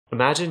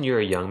Imagine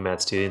you're a young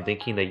med student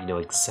thinking that you know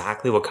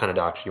exactly what kind of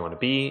doctor you want to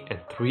be, and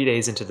 3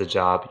 days into the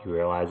job, you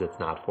realize it's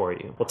not for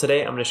you. Well,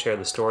 today I'm going to share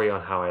the story on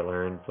how I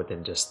learned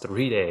within just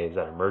 3 days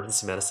that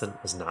emergency medicine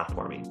was not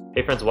for me.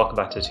 Hey friends, welcome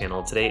back to the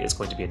channel. Today is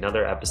going to be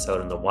another episode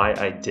in the Why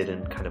I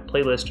Didn't kind of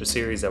playlist or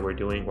series that we're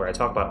doing, where I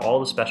talk about all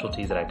the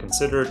specialties that I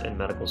considered in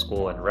medical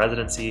school and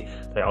residency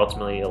that I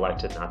ultimately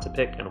elected not to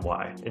pick and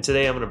why. And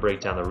today I'm going to break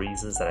down the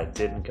reasons that I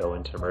didn't go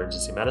into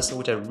emergency medicine,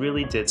 which I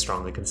really did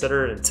strongly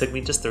consider, and it took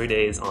me just 3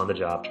 days on the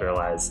job to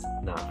realize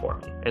not for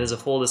me. And as a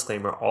full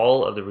disclaimer,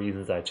 all of the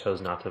reasons I chose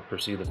not to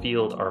pursue the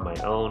field are my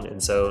own,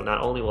 and so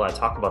not only will I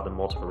talk about the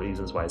multiple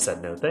reasons why I said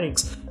no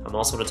thanks, I'm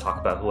also going to talk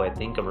about who I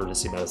think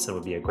emergency medicine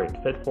would be a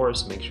great fit for,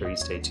 so make sure you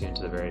stay tuned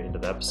to the very end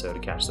of the episode to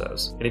catch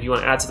those. And if you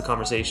want to add to the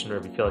conversation, or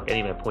if you feel like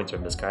any of my points are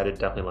misguided,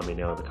 definitely let me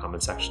know in the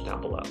comment section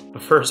down below.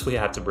 But first, we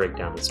have to break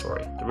down the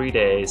story. 3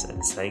 days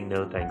and saying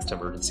no thanks to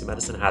emergency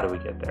medicine. How do we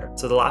get there?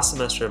 So the last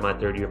semester of my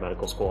third year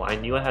medical school, I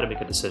knew I had to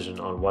make a decision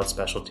on what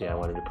specialty I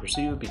wanted to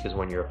pursue, because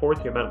when you're a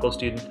fourth year medical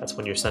student, that's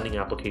when you're sending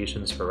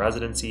applications for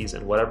residencies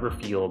in whatever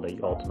field that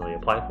you ultimately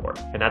apply for.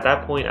 And at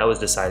that point, I was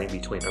deciding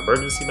between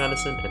emergency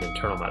medicine and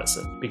internal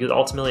medicine, because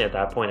ultimately at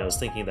that point, I was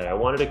thinking that I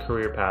wanted a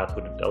career path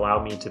would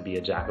allow me to be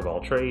a jack of all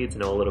trades,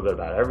 know a little bit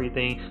about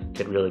everything,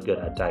 get really good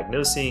at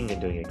diagnosing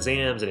and doing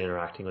exams and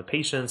interacting with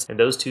patients. And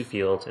those two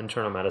fields,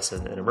 internal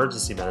medicine and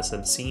emergency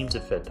medicine, seem to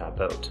fit that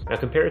boat. Now,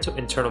 compared to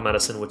internal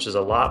medicine, which is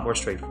a lot more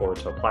straightforward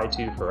to apply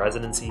to for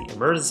residency,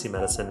 emergency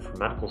medicine for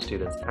medical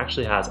students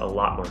actually has a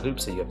lot more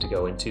hoops that you have to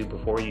go into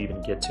before you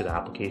even get to the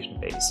application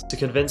phase. To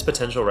convince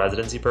potential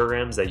residency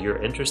programs that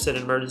you're interested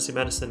in emergency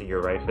medicine and you're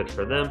a right fit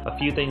for them, a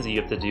few things that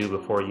you have to do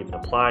before you even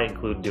apply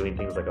include doing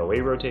things like away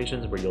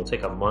rotations, where you'll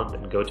take a month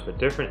and go to a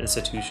different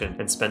institution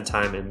and spend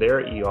time in their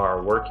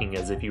ER working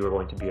as if you were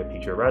going to be a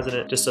future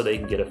resident, just so they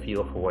can get a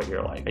feel for what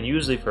you're like. And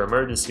usually for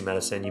emergency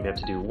medicine, you may have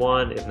to do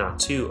 1, if not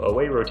 2,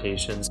 away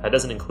rotations. That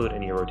doesn't include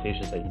any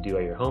rotations that you do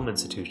at your home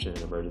institution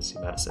in emergency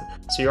medicine.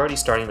 So you're already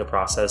starting the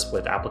process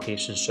with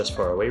applications just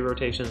for away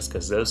rotations,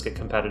 because those get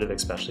competitive,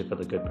 especially for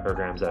the good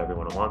programs that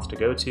everyone wants to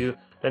go to.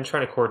 Then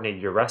trying to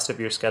coordinate your rest of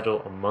your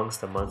schedule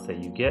amongst the months that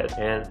you get,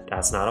 and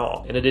that's not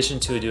all. In addition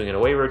to doing an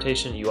away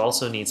rotation, you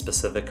also need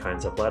specific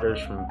kinds of letters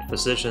from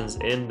physicians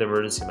in the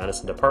emergency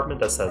medicine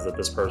department that says that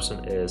this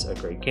person is a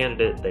great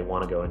candidate, they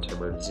want to go into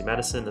emergency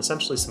medicine,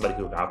 essentially somebody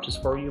who vouches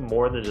for you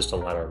more than just a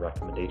letter of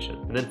recommendation.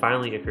 And then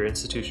finally, if your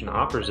institution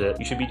offers it,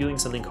 you should be doing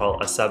something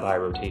called a sub-I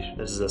rotation.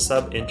 This is a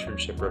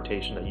sub-internship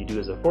rotation that you do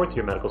as a fourth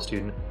year medical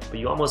student, but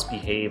you almost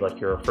behave like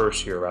you're a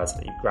first year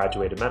resident. You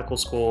graduated medical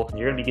school, and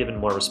you're going to be given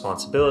more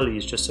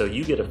responsibilities just so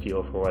you get a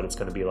feel for what it's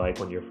going to be like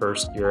when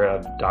you're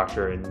a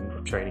doctor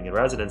in training and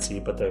residency,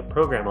 but the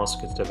program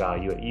also gets to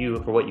evaluate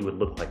you for what you would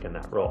look like in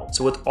that role.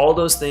 So with all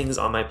those things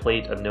on my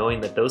plate of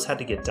knowing that those had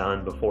to get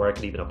done before I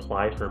could even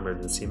apply for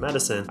emergency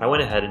medicine, I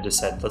went ahead and just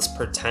said, let's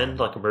pretend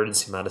like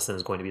emergency medicine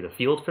is going to be the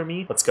field for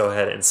me. Let's go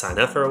ahead and sign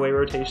up for away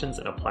rotations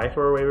and apply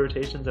for away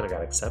rotations, and I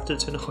got accepted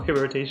to an away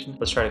rotation.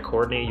 Let's try to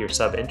coordinate your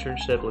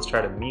sub-internship. Let's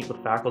try to meet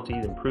with faculty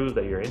and prove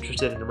that you're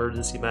interested in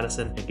emergency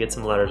medicine and get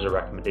some letters of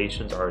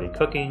recommendations already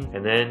cooking,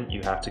 and then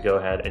you have to go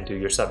ahead and do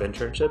your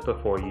sub-internship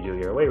before you do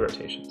your away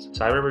rotations.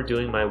 So I remember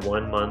doing my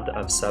 1 month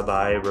of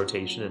sub-I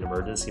rotation in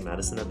emergency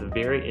medicine at the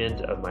very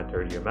end of my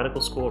third year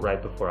medical school,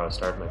 right before I was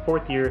starting my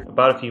fourth year,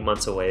 about a few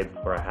months away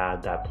before I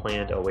had that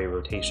planned away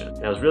rotation.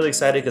 And I was really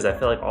excited because I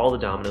felt like all the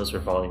dominoes were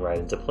falling right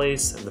into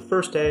place. And the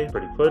first day,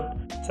 pretty good.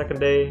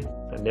 Second day,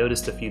 I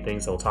noticed a few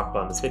things that we'll talk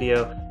about in this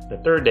video. The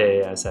third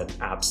day, I said,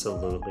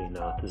 absolutely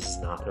not. This is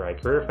not the right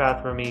career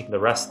path for me. The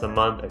rest of the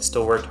month, I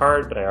still worked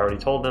hard, but I already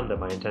told them that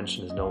my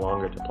intention is no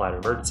longer to apply to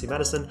emergency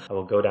medicine. I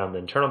will go down the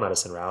internal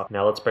medicine route.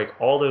 Now let's break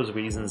all those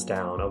reasons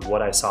down of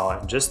what I saw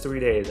in just 3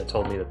 days that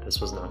told me that this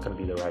was not going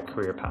to be the right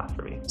career path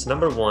for me. So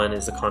number 1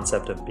 is the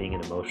concept of being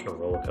an emotional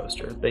roller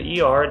coaster.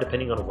 The ER,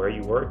 depending on where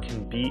you work,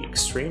 can be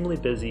extremely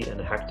busy and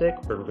hectic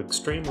or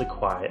extremely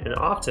quiet, and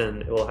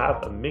often it will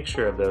have a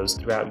mixture of those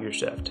throughout your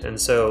shift.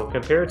 And so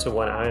compared to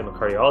when I am a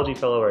cardiology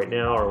fellow right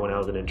now, or when I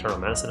was an internal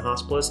medicine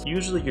hospitalist,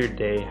 usually your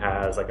day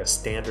has like a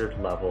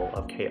standard level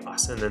of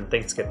chaos, and then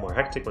things get more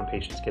hectic when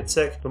patients get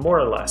sick, but more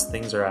or less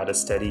things are at a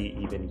steady,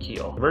 even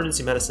keel.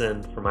 Emergency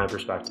medicine, from my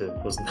perspective,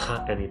 was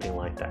not anything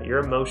like that. Your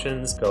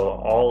emotions go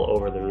all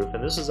over the roof,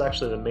 and this was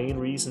actually the main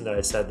reason that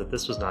I said that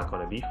this was not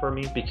going to be for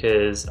me,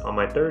 because on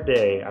my third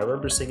day, I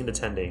remember seeing and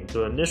attending,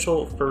 the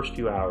initial first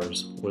few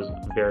hours was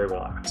very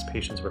relaxed.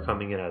 Patients were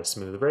coming in at a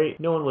smooth rate.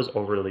 No one was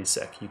overly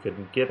sick. You could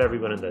give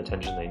everyone the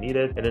attention they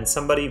needed, and then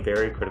somebody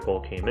very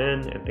critical came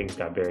in and things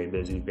got very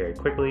busy very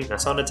quickly. And I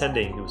saw an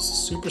attending who was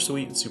super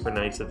sweet and super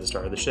nice at the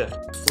start of the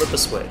shift flip a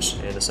switch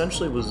and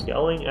essentially was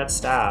yelling at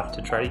staff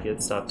to try to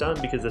get stuff done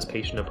because this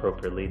patient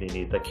appropriately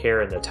needed the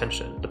care and the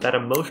attention. But that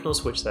emotional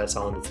switch that I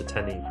saw in this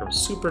attending, from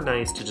super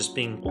nice to just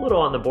being a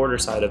little on the border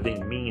side of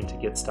being mean to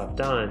get stuff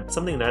done,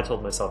 something that I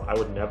told myself I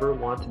would never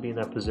want to be in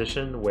that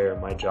position where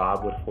my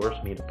job would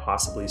force me to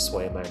possibly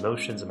sway my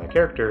emotions and my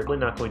character. Really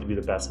not going to be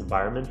the best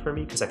environment for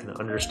me, because I can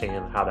understand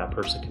understand how that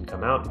person can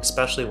come out,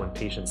 especially when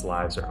patients'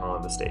 lives are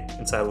on the stake.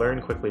 And so I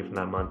learned quickly from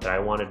that month that I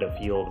wanted a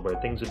field where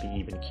things would be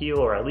even keel,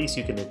 or at least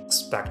you can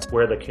expect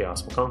where the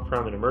chaos will come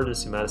from. In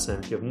emergency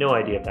medicine, you have no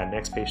idea if that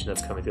next patient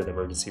that's coming through the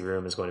emergency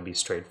room is going to be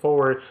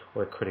straightforward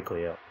or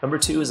critically ill. Number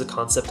 2 is the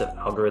concept of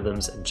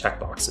algorithms and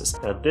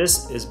checkboxes. Now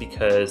this is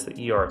because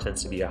the ER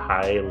tends to be a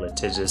high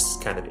litigious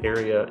kind of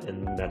area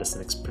in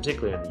medicine,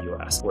 particularly in the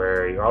US,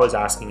 where you're always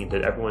asking,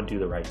 did everyone do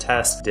the right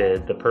test?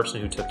 Did the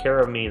person who took care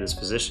of me, this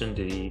physician,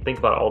 did he think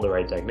about all the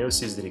right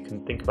diagnoses? Did he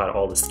think about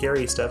all the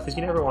scary stuff? Because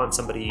you never want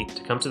somebody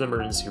to come to the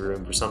emergency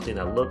room for something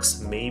that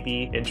looks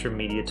maybe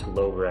intermediate to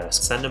low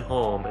risk, send him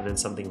home, and then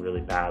something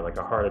really bad like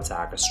a heart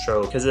attack, a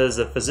stroke. Because as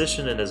a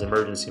physician and as an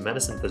emergency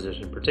medicine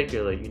physician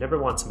particularly, you never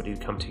want somebody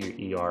to come to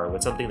your ER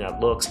with something that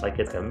looks like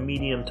it's a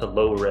medium to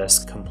low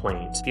risk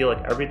complaint. Feel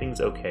like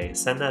everything's okay,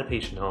 send that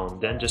patient home,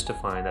 then just to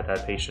find that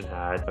that patient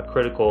had a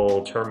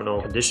critical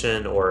terminal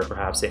condition, or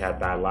perhaps they had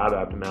bad lab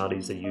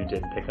abnormalities that you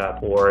didn't pick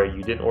up, or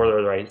you didn't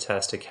order the right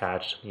test to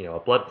catch, a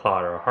blood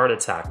clot or a heart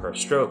attack or a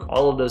stroke.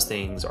 All of those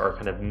things are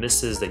kind of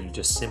misses that you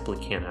just simply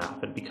can't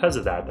have. And because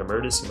of that, the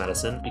emergency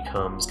medicine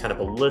becomes kind of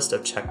a list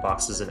of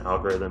checkboxes and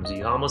algorithms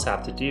you almost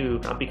have to do,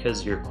 not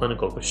because your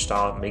clinical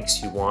gestalt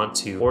makes you want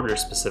to order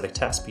specific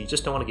tests, but you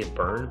just don't want to get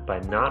burned by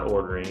not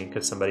ordering,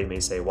 because somebody may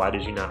say, why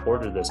did you not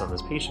order this on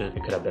this patient?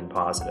 It could have been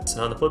positive.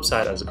 So on the flip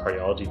side, as a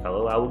cardiology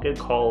fellow, I will get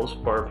calls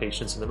for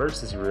patients in the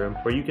emergency room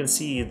where you can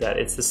see that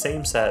it's the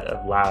same set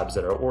of labs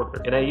that are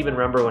ordered. And I even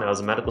remember when I was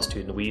a medical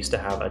student, we used to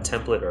have a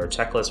template or a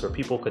checklist where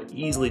people could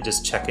easily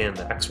just check in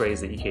the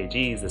x-rays, the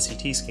EKGs, the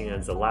CT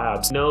scans, the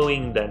labs,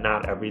 knowing that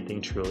not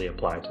everything truly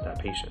applied to that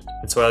patient.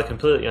 And so I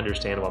completely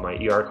understand why my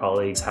ER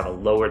colleagues have a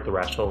lower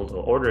threshold of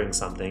ordering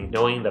something,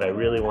 knowing that I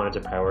really wanted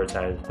to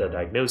prioritize the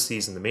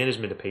diagnoses and the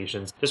management of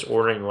patients. Just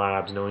ordering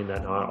labs, knowing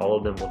that not all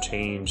of them will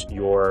change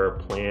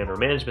your plan or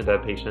management of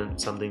that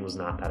patient, something was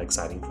not that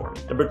exciting for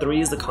me. Number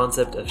 3 is the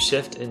concept of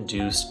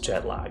shift-induced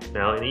jet lag.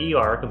 Now in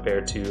ER,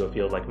 compared to a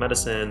field like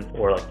medicine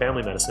or like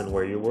family medicine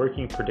where you're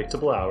working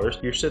predictable hours,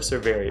 your shifts are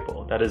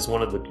variable. That is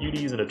one of the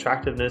beauties and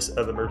attractiveness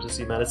of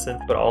emergency medicine,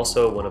 but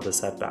also one of the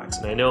setbacks.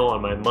 And I know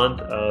on my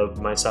month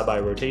of my sub-I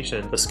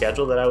rotation, the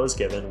schedule that I was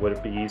given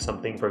would be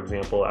something, for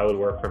example, I would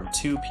work from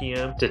 2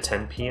 p.m. to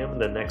 10 p.m.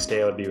 The next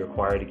day I would be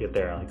required to get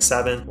there at like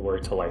 7,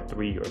 work till like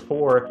 3 or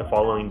 4. The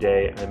following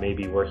day I may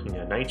be working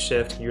a night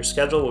shift. Your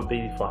schedule would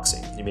be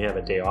flexing. You may have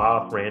a day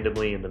off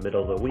randomly in the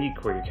middle of the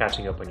week where you're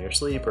catching up on your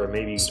sleep, or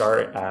maybe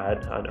start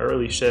at an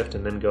early shift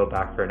and then go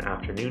back for an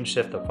afternoon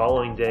shift the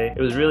following day.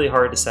 It was really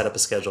hard to set up a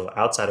schedule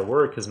outside of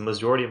work because the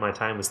majority of my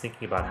time was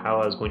thinking about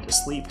how I was going to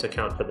sleep to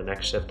account for the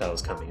next shift that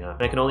was coming up.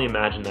 And I can only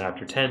imagine that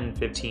after 10,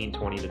 15,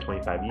 20 to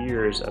 25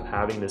 years of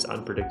having this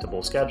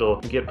unpredictable schedule,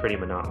 it can get pretty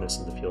monotonous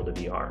in the field of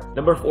ER.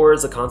 Number 4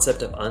 is the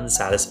concept of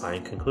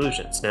unsatisfying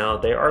conclusions. Now,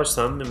 there are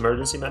some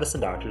emergency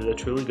medicine doctors that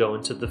truly go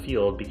into the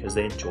field because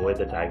they enjoy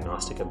the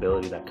diagnostic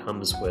ability that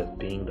comes with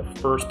being the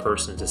first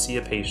person to see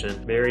a patient,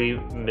 very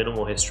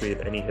minimal history,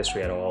 if any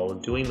history at all,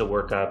 doing the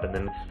workup, and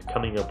then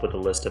coming up with a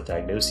list of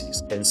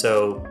diagnoses. And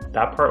so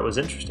that part was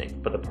interesting.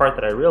 But the part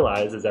that I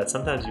realized is that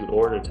sometimes you would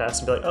order a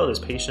test and be like, oh, this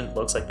patient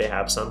looks like they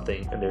have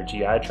something in their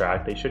GI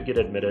tract. They should get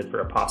admitted for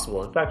a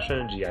possible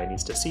infection. GI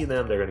needs to see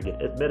them. They're going to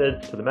get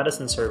admitted to the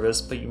medicine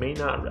service, but you may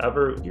not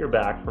ever hear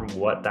back from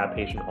what that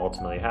patient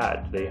ultimately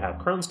had. Do they have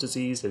Crohn's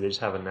disease? Did they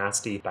just have a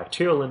nasty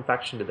bacterial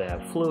infection? Did they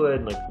have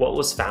fluid? Like, what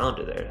was found?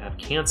 Did they have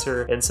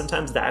cancer? And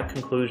sometimes that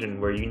conclusion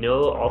where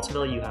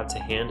ultimately you have to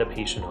hand a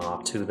patient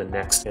off to the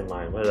next in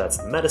line, whether that's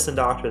the medicine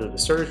doctor, the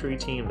surgery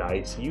team, the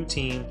ICU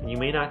team, you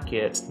may not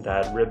get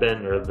that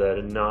ribbon or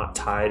the knot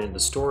tied in the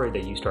story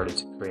that you started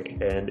to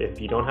create. And if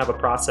you don't have a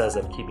process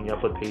of keeping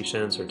up with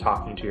patients or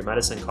talking to your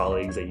medicine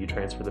colleagues that you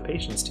transfer the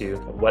patients to,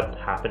 what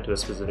happened to a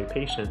specific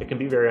patient, it can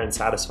be very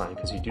unsatisfying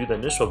because you do the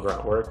initial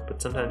grunt work,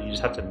 but sometimes you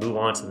just have to move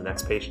on to the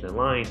next patient in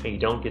line, and you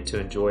don't get to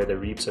enjoy the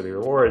reaps of your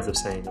rewards of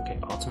saying, okay,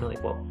 ultimately,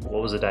 well,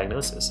 what was the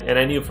diagnosis? And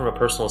I knew from a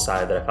personal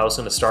side that if I was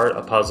going to start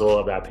a puzzle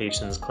of that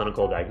patient's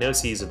clinical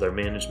diagnoses, of their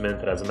management,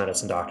 that as a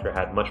medicine doctor I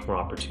had much more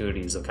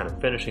opportunities of kind of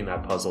finishing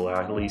that puzzle, or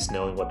at least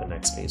knowing what the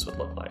next phase would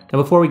look like.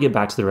 Now, before we get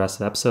back to the rest of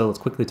the episode, let's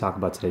quickly talk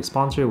about today's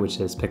sponsor, which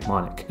is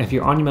Picmonic. If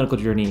you're on your medical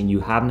journey and you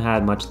haven't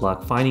had much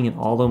luck finding an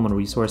all-in-one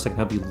resource that can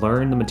help you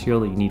learn the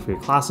material that you need for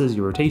your classes,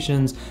 your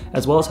rotations,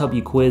 as well as help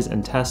you quiz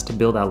and test to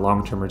build that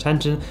long-term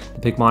retention,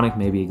 the Picmonic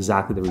may be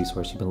exactly the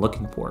resource you've been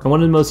looking for. And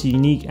one of the most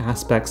unique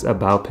aspects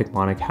about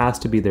Picmonic has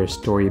to be their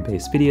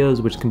story-based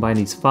videos, which combine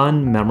these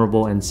fun,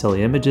 memorable, and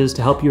silly images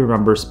to help you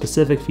remember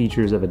specific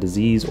features of a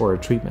disease or a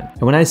treatment.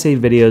 And when I say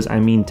videos, I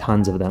mean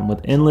tons of them,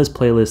 with endless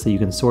playlists that you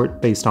can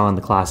sort based on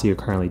the class you're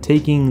currently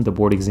taking, the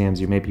board exams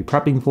you may be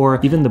prepping for,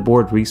 even the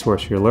board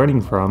resource you're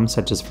learning from,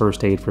 such as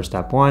first aid for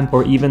step 1,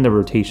 or even the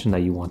rotation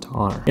that you want to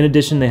honor. In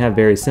addition, they have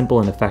very simple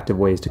and effective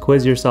ways to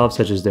quiz yourself,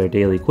 such as their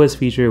daily quiz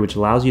feature, which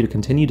allows you to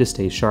continue to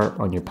stay sharp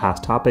on your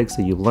past topics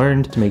that you've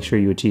learned to make sure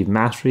you achieve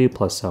mastery,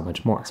 plus so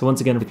much more. So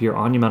once again, if you're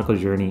on your medical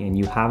journey and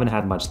you haven't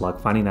had much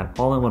luck finding that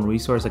all-in-one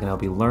resource that can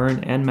help you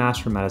learn and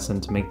master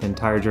medicine to make the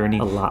entire journey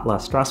a lot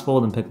less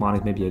stressful, then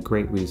Picmonic may be a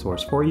great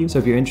resource for you. So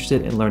if you're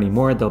interested in learning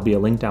more, there'll be a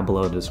link down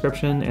below in the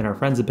description, and our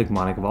friends at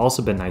Picmonic have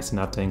also been nice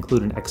enough to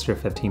include an extra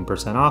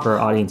 15% off for our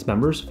audience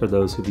members for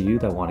those of you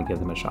that want to give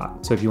them a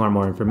shot. So if you want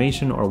more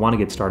information or want to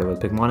get started with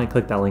Picmonic,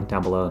 click that link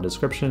down below in the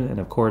description. And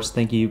of course,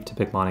 thank you to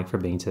Picmonic for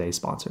being today's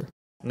sponsor.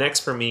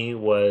 Next for me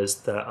was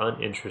the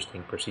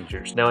uninteresting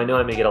procedures. Now I know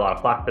I may get a lot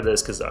of flack for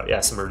this because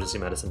yes, emergency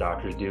medicine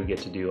doctors do get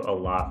to do a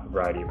lot of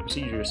variety of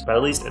procedures, but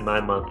at least in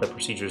my month, the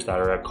procedures that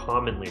are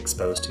commonly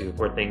exposed to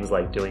were things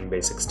like doing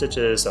basic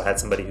stitches. So I had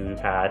somebody who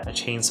had a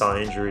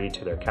chainsaw injury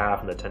to their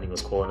calf and the tendon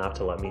was cool enough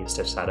to let me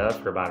stitch that up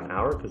for about an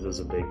hour because it was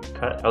a big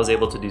cut. I was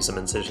able to do some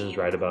incisions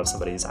right above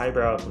somebody's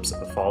eyebrow from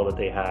a fall that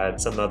they had,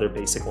 some other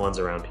basic ones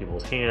around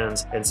people's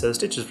hands. And so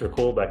stitches were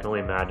cool, but I can only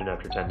imagine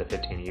after 10 to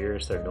 15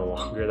 years, they're no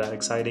longer that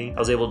exciting. I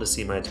was able to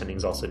see my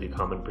attendings also do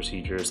common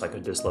procedures like a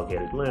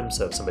dislocated limb.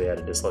 So if somebody had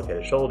a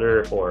dislocated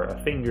shoulder or a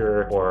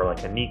finger or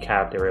like a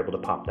kneecap, they were able to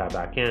pop that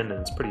back in, and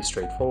it's pretty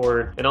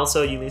straightforward. And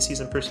also you may see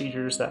some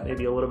procedures that may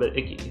be a little bit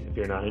icky if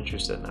you're not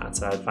interested in that.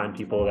 So I'd find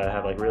people that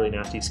have like really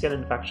nasty skin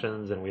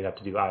infections and we'd have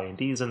to do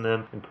INDs in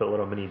them and put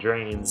little mini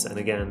drains. And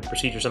again,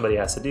 procedure somebody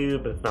has to do,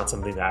 but it's not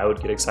something that I would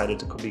get excited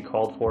to be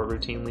called for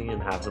routinely and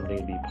have something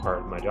to be part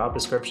of my job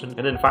description.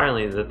 And then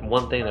finally, the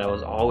one thing that I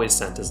was always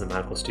sent as a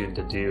medical student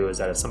to do is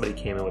that if somebody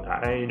came in with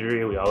an eye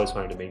injury, we always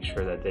wanted to make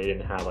sure that they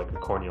didn't have like a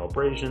corneal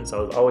abrasion. So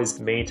I was always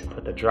made to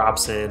put the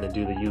drops in and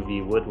do the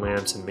UV wood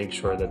lamps and make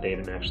sure that they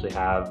didn't actually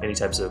have any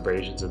types of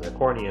abrasions in their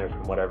cornea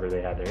from whatever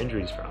they had their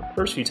injuries from.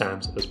 First few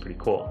times it was pretty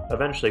cool.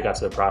 Eventually it got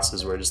to the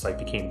process where it just like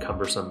became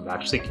cumbersome of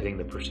actually getting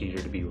the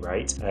procedure to be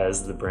right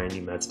as the brand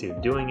new med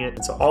student doing it.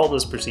 And so all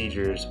those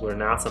procedures were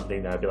not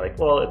something that I'd be like,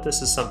 well, if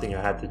this is something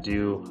I had to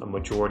do a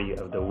majority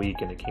of the week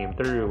and it came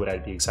through, would I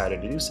be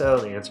excited to do so?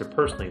 And the answer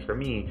personally for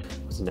me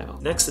was no.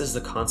 Next is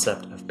the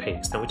concept of pace.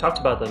 Now we talked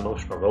about the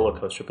emotional roller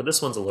coaster, but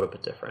this one's a little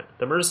bit different.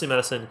 The emergency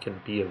medicine can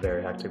be a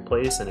very hectic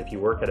place, and if you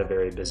work at a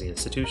very busy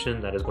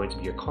institution, that is going to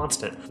be a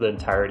constant for the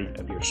entirety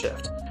of your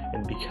shift.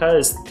 And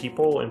because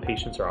people and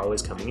patients are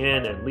always coming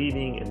in and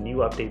leaving and new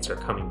updates are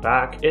coming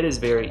back, it is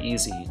very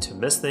easy to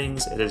miss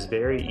things. It is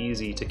very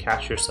easy to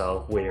catch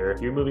yourself where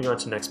you're moving on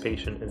to the next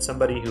patient and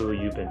somebody who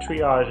you've been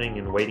triaging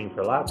and waiting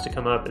for labs to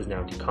come up is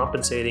now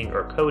decompensating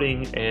or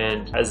coding.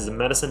 And as a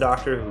medicine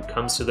doctor who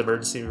comes to the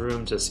emergency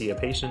room to see a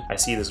patient, I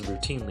see this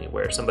routinely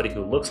where somebody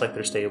who looks like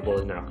they're stable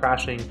is now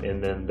crashing,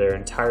 and then their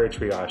entire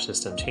triage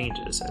system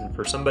changes. And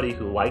for somebody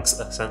who likes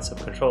a sense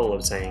of control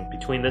of saying,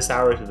 between this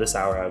hour to this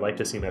hour, I'd like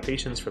to see my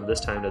patients, from this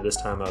time to this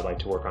time, I'd like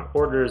to work on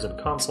orders and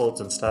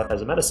consults and stuff.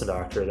 As a medicine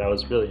doctor, that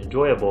was really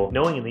enjoyable.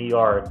 Knowing in the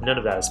ER, none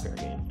of that is fair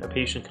game. A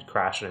patient could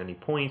crash at any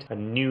point. A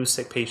new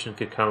sick patient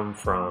could come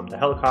from the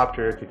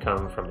helicopter, could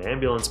come from the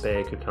ambulance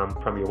bay, could come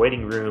from your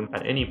waiting room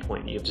at any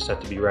point. You just have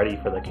to be ready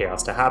for the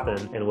chaos to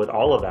happen. And with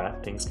all of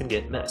that, things can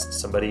get missed.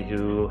 Somebody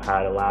who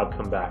had a lab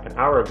come back an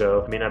hour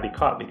ago may not be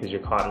caught because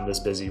you're caught in this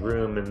busy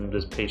room and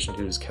this patient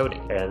who's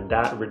coding. And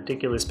that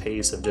ridiculous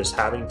pace of just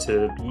having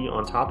to be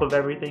on top of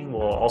everything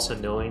while also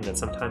knowing that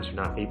sometimes you're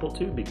not able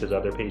to because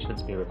other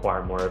patients may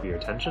require more of your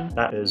attention,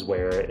 that is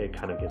where it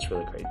kind of gets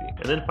really crazy.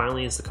 And then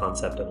finally is the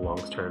concept of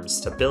long-term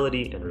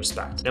stability and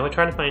respect. Now I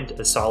tried to find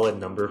a solid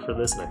number for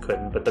this and I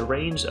couldn't, but the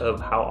range of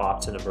how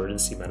often an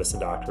emergency medicine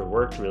doctor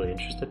worked really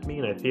interested me,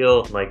 and I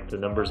feel like the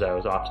numbers that I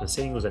was often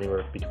seeing was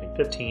anywhere between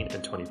 15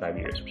 and 25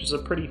 years, which is a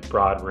pretty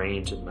broad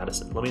range in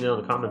medicine. Let me know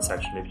in the comment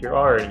section if you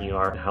are in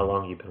ER and how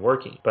long you've been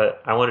working.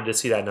 But I wanted to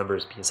see that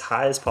numbers be as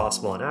high as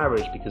possible on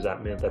average because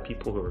that meant that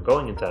people who were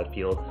going into that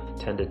field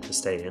tended to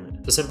stay in it.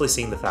 So simply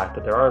seeing the fact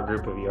that there are a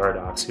group of ER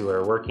docs who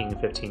are working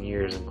 15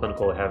 years in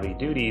clinical heavy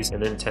duties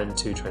and then tend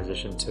to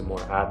transition to more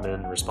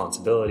admin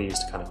responsibilities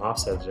to kind of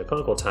offset their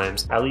clinical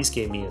times, at least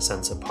gave me a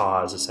sense of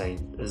pause of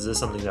saying, is this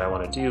something that I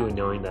want to do? And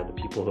knowing that the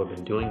people who have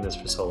been doing this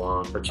for so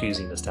long are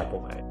choosing to step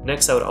away.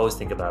 Next, I would always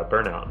think about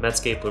burnout.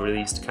 Medscape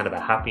released kind of a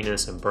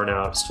happiness and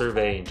burnout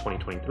survey in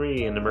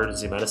 2023, and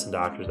emergency medicine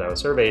doctors that were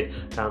surveyed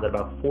found that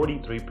about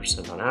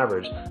 43% on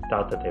average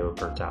thought that they were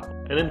burnt out.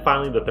 And then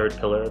finally, the third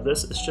pillar of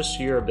this is just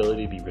your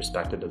ability to be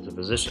respected as a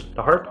physician.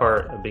 The hard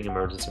part of being an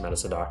emergency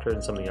medicine doctor,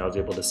 and something I was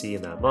able to see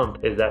in that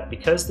month, is that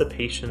because the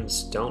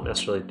patients don't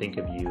necessarily think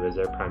of you as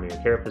their primary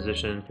care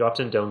physician, you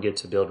often don't get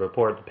to build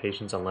rapport with the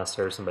patients unless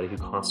there's somebody who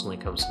constantly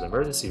comes to the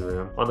emergency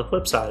room. On the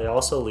flip side, it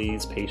also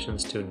leads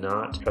patients to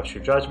not trust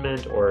your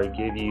judgment or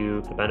give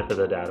you the benefit of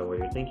the doubt of what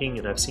you're thinking.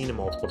 And I've seen it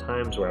multiple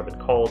times where I've been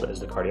called as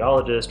the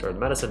cardiologist or the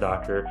medicine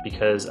doctor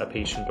because a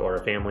patient or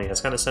a family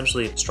has kind of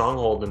essentially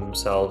stronghold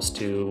themselves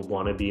to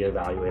want to be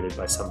evaluated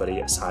by somebody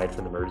aside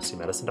from the emergency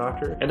medicine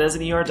doctor. And as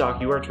an ER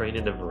doc, you are trained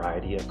in a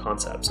variety of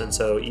concepts. And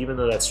so even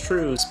though that's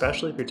true,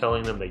 especially if you're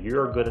telling them that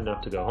you're good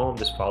enough to go home,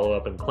 just follow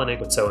up in clinic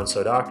with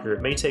so-and-so doctor,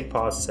 it may take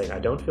pause to say, I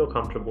don't feel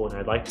comfortable and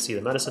I'd like to see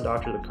the medicine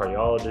doctor, the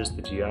cardiologist,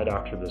 the GI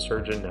doctor, the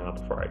surgeon now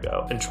before I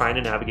go. And trying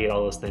to navigate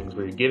all those things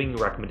where you're giving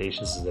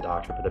recommendations as a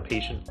doctor, but the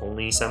patient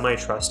only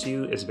semi-trust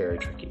you is very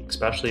tricky,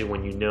 especially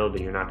when you know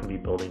that you're not going to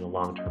be building a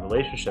long-term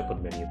relationship with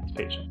many of these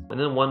patients. And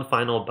then one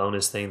final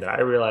bonus thing that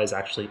I realized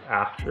actually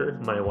after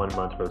my 1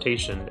 month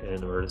rotation realization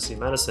in emergency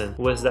medicine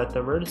was that the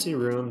emergency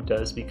room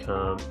does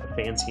become a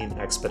fancy and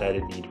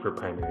expedited need for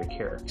primary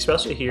care,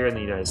 especially here in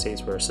the United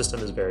States where our system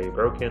is very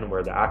broken,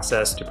 where the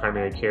access to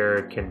primary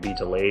care can be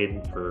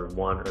delayed for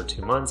 1 or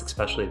 2 months,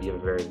 especially if you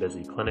have a very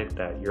busy clinic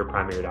that your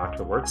primary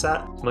doctor works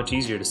at. It's much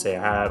easier to say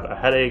I have a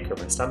headache or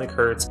my stomach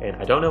hurts and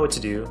I don't know what to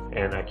do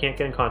and I can't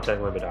get in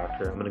contact with my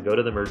doctor. I'm going to go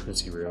to the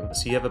emergency room.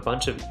 So you have a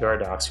bunch of ER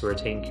docs who are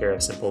taking care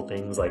of simple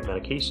things like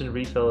medication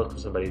refills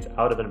because somebody's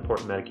out of an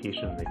important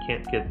medication and they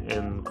can't get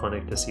in the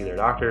clinic to see their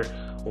doctor,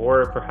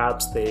 or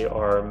perhaps they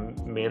are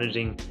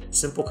managing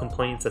simple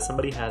complaints that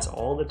somebody has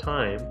all the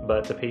time,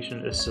 but the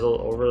patient is still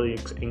overly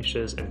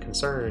anxious and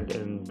concerned,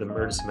 and the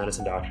emergency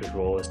medicine doctor's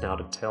role is now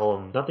to tell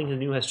them nothing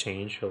new has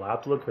changed, your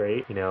labs look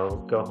great,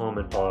 go home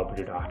and follow up with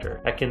your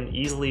doctor. That can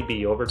easily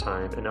be, over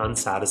time, an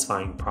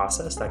unsatisfying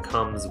process that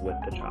comes with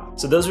the job.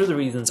 So those are the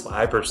reasons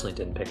why I personally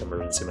didn't pick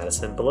emergency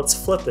medicine, but let's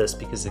flip this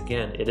because,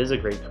 again, it is a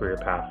great career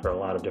path for a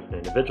lot of different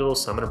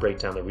individuals, so I'm going to break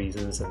down the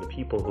reasons and the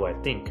people who I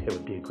think it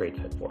would be a great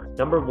fit for.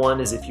 Number one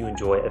is if you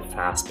enjoy a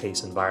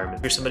fast-paced environment.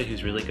 If you're somebody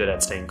who's really good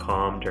at staying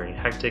calm during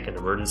hectic and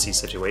emergency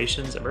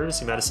situations,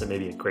 emergency medicine may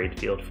be a great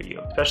field for you.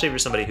 Especially if you're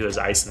somebody who has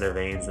ice in their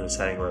veins in a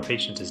setting where a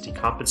patient is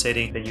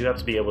decompensating, then you have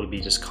to be able to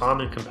be just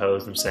calm and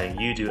composed and saying,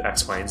 you do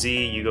X, Y, and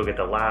Z, you go get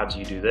the labs,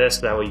 you do this.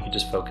 That way you can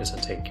just focus on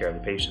taking care of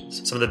the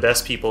patients. Some of the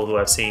best people who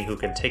I've seen who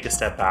can take a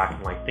step back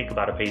and think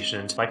about a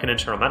patient like an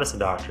internal medicine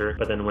doctor,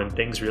 but then when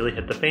things really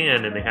hit the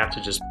fan and they have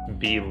to just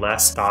be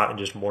less thought and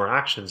just more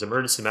actions,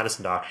 emergency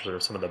medicine doctors are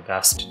some of the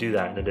best to do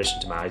that in addition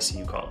to my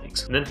ICU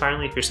colleagues. And then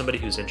finally, if you're somebody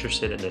who's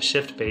interested in a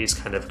shift-based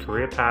kind of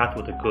career path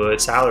with a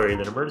good salary,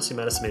 then emergency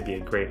medicine may be a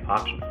great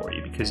option for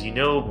you because you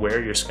know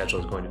where your schedule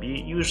is going to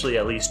be, usually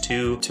at least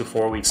 2 to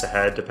 4 weeks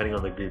ahead, depending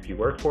on the group you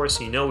work for.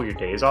 So you know where your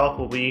days off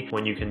will be,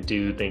 when you can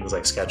do things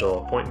like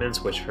schedule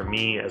appointments, which for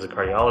me as a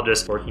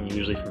cardiologist, working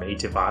usually from 8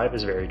 to 5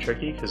 is very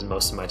tricky because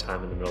most of my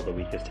time in the middle of the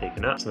week is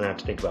taken up. So then I have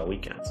to think about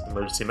weekends.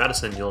 Emergency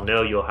medicine, you'll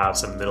know you'll have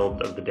some middle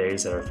of the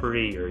days that are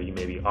free or you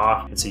may be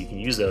off, and so you can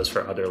use those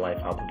for other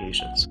life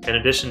obligations. In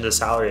addition to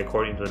salary,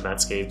 according to the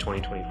Medscape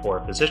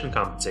 2024, physician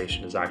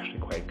compensation is actually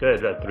quite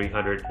good at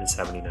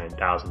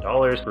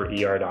 $379,000 for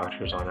ER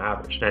doctors on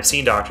average. And I've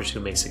seen doctors who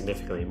make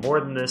significantly more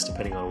than this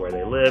depending on where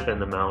they live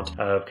and the amount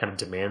of kind of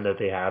demand that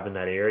they have in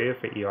that area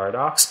for ER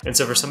docs. And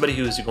so for somebody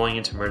who's going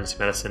into emergency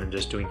medicine and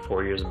just doing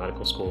 4 years of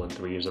medical school and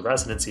 3 years of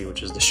residency,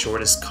 which is the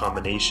shortest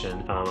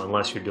combination,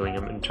 unless you're doing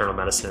internal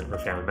medicine or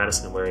family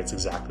medicine where it's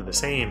exactly the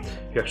same,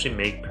 you actually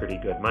make pretty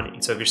good money.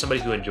 So if you're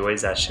somebody who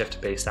enjoys that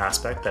shift-based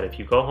aspect, that if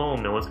you go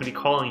home, no one's going to be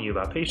calling you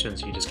about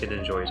patients, you just get to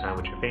enjoy your time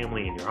with your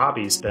family and your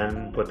hobbies,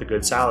 then with a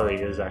good salary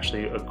is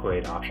actually a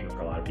great option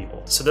for a lot of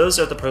people. So those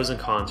are the pros and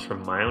cons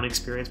from my own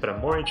experience, but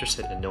I'm more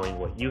interested in knowing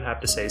what you have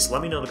to say. So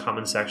let me know in the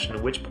comments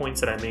section which points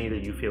that I made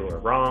that you feel are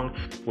wrong,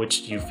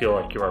 which you feel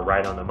like you are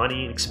right on the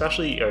money,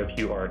 especially if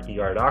you are an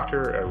ER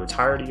doctor, a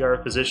retired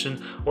ER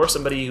physician, or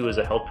somebody who is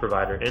a health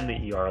provider in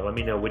the ER. Let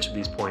me know which of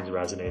these points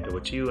resonated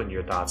with you and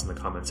your thoughts in the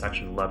comment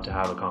section. Love to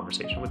have a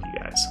conversation with you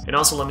guys. And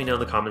also let me know in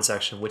the comment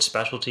section which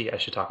specialty I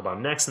should talk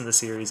about next in the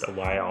series and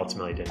why I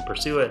ultimately didn't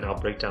pursue it, and I'll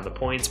break down the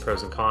points,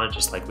 pros and cons,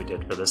 just like we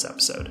did for this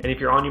episode. And if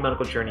you're on your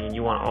medical journey and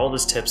you want all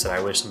those tips that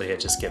I wish somebody had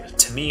just given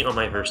to me on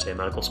my first day of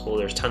medical school,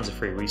 there's tons of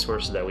free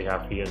resources that we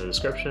have for you in the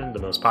description. The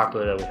most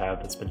popular that we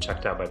have that's been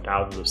checked out by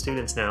thousands of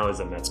students now is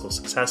the Med School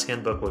Success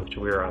Handbook, which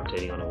we are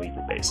updating on a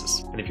weekly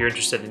basis. And if you're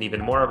interested in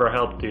even more of our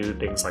help through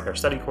things like our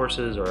study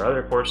courses or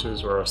other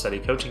courses or our study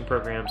coaching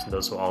programs, and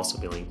those will also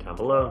be linked down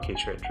below in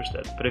case you're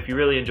interested. But if you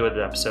really enjoyed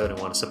the episode and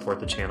want to support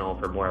the channel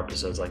for more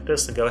episodes like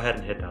this, then go ahead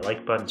and hit that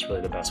like button. It's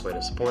really the best way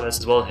to support us,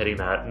 as well as hitting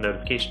that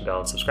notification bell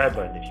and subscribe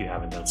button if you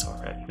haven't done so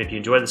already. And if you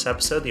enjoyed this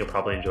episode, then you'll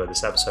probably enjoy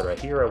this episode right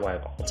here of why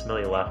I've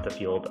ultimately left the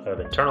field of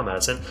internal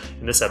medicine,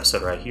 and this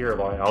episode right here of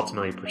why I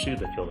ultimately pursued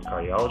the field of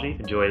cardiology.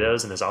 Enjoy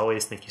those, and as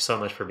always, thank you so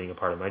much for being a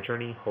part of my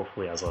journey.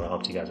 Hopefully I was able to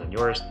help you guys on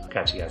yours. I'll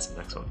catch you guys in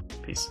the next one.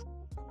 Peace.